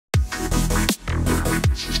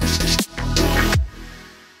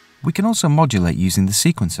We can also modulate using the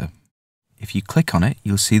sequencer. If you click on it,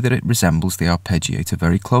 you'll see that it resembles the arpeggiator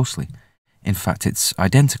very closely. In fact, it's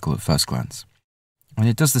identical at first glance. And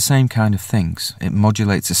it does the same kind of things. It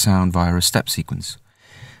modulates a sound via a step sequence.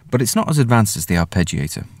 But it's not as advanced as the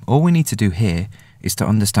arpeggiator. All we need to do here is to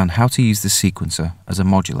understand how to use the sequencer as a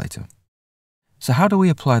modulator. So how do we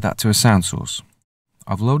apply that to a sound source?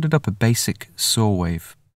 I've loaded up a basic saw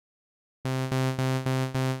wave.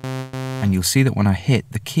 And you'll see that when I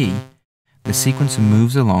hit the key, the sequencer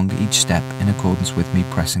moves along each step in accordance with me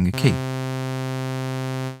pressing a key.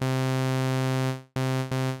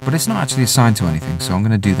 But it's not actually assigned to anything, so I'm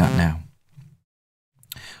going to do that now.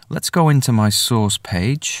 Let's go into my source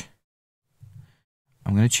page.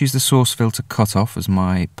 I'm going to choose the source filter cutoff as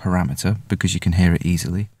my parameter because you can hear it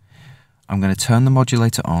easily. I'm going to turn the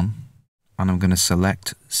modulator on and I'm going to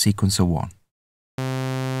select sequencer 1.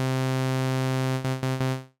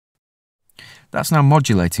 That's now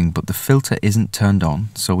modulating, but the filter isn't turned on,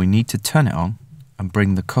 so we need to turn it on and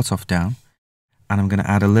bring the cutoff down. And I'm going to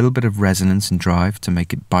add a little bit of resonance and drive to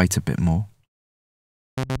make it bite a bit more.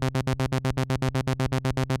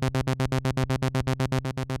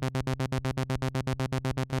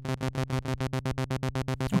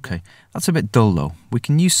 Okay, that's a bit dull though. We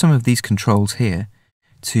can use some of these controls here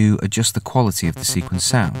to adjust the quality of the sequence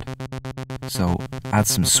sound. So add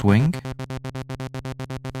some swing.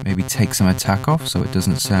 Maybe take some attack off so it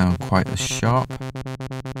doesn't sound quite as sharp.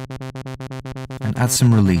 And add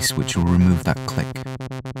some release, which will remove that click.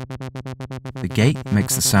 The gate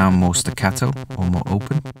makes the sound more staccato or more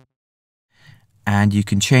open. And you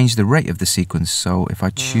can change the rate of the sequence, so if I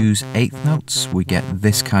choose 8th notes, we get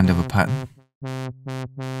this kind of a pattern.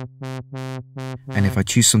 And if I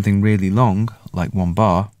choose something really long, like 1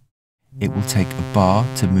 bar, it will take a bar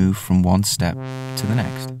to move from one step to the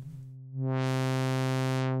next.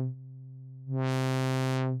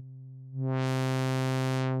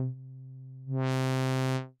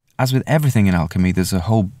 As with everything in Alchemy, there's a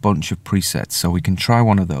whole bunch of presets, so we can try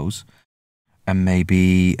one of those and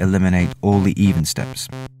maybe eliminate all the even steps.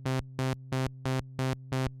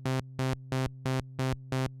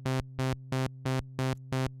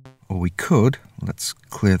 Or we could, let's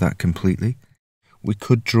clear that completely, we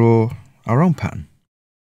could draw our own pattern.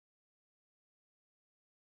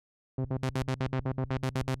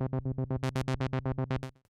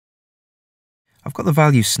 I've got the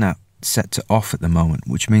value snap set to off at the moment,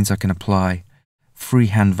 which means I can apply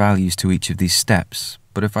freehand values to each of these steps.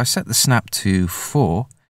 But if I set the snap to 4,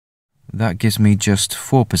 that gives me just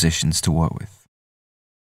 4 positions to work with.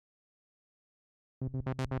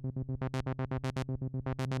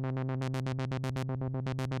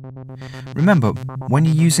 Remember, when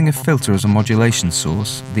you're using a filter as a modulation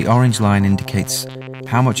source, the orange line indicates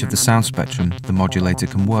how much of the sound spectrum the modulator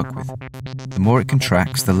can work with. The more it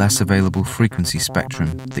contracts, the less available frequency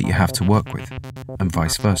spectrum that you have to work with, and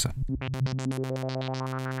vice versa.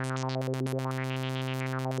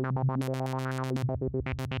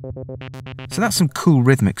 So that's some cool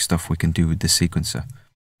rhythmic stuff we can do with the sequencer.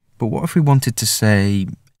 But what if we wanted to, say,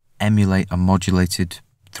 emulate a modulated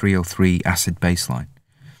 303 acid bass line?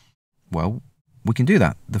 Well, we can do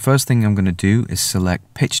that. The first thing I'm going to do is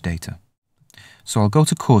select pitch data. So I'll go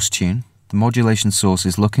to course tune. The modulation source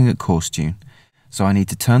is looking at course tune, so I need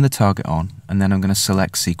to turn the target on, and then I'm going to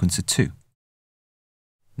select sequencer 2.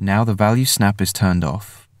 Now the value snap is turned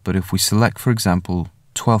off, but if we select, for example,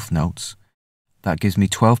 12th notes, that gives me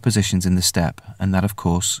 12 positions in the step, and that of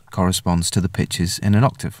course corresponds to the pitches in an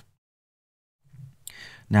octave.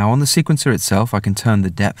 Now on the sequencer itself, I can turn the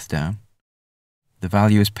depth down. The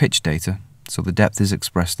value is pitch data, so the depth is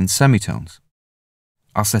expressed in semitones.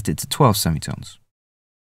 I'll set it to 12 semitones.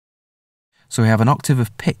 So we have an octave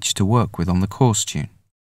of pitch to work with on the course tune.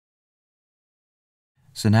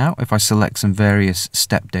 So now if I select some various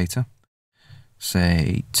step data,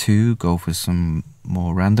 say 2, go for some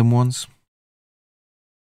more random ones.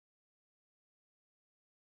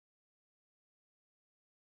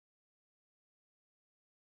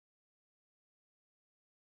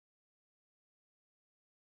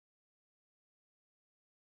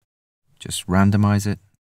 Just randomize it.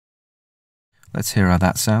 Let's hear how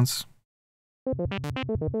that sounds.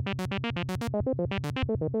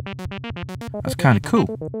 That's kind of cool.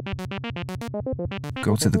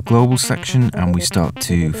 Go to the global section and we start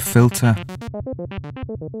to filter,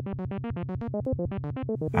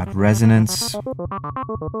 add resonance, a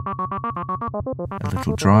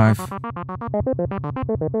little drive.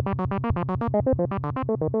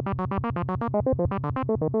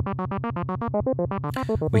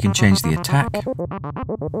 We can change the attack,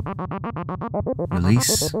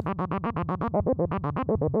 release,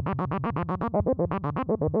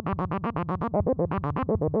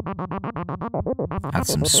 Add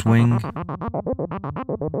some swing.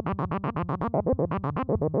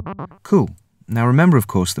 Cool. Now remember, of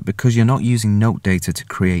course, that because you're not using note data to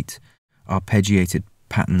create arpeggiated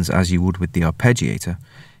patterns as you would with the arpeggiator,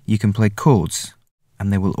 you can play chords,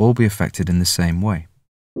 and they will all be affected in the same way.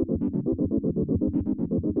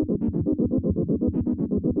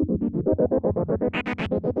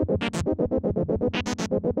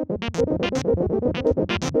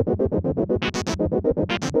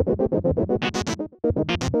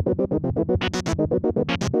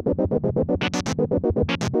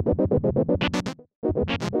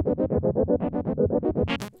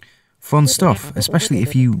 Fun stuff, especially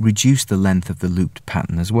if you reduce the length of the looped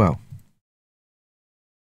pattern as well.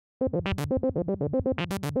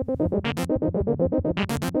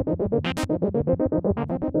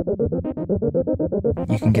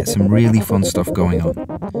 You can get some really fun stuff going on.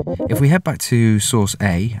 If we head back to source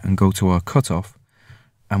A and go to our cutoff,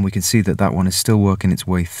 and we can see that that one is still working its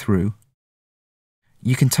way through,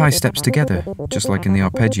 you can tie steps together, just like in the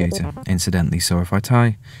arpeggiator, incidentally. So if I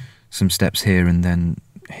tie some steps here and then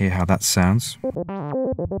hear how that sounds.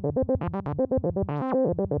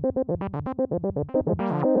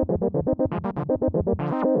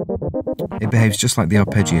 It behaves just like the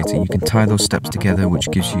arpeggiator. You can tie those steps together, which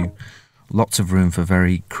gives you lots of room for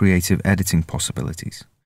very creative editing possibilities.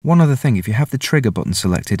 One other thing, if you have the trigger button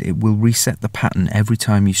selected, it will reset the pattern every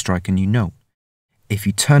time you strike a new note. If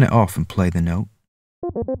you turn it off and play the note,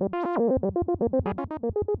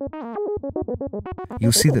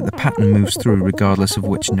 you'll see that the pattern moves through regardless of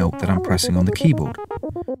which note that I'm pressing on the keyboard.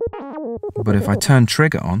 But if I turn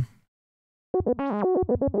trigger on,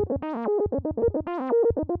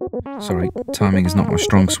 sorry, timing is not my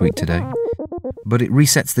strong suit today, but it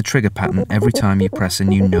resets the trigger pattern every time you press a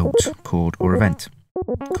new note, chord, or event.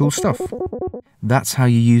 Cool stuff. That's how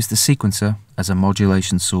you use the sequencer as a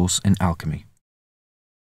modulation source in Alchemy.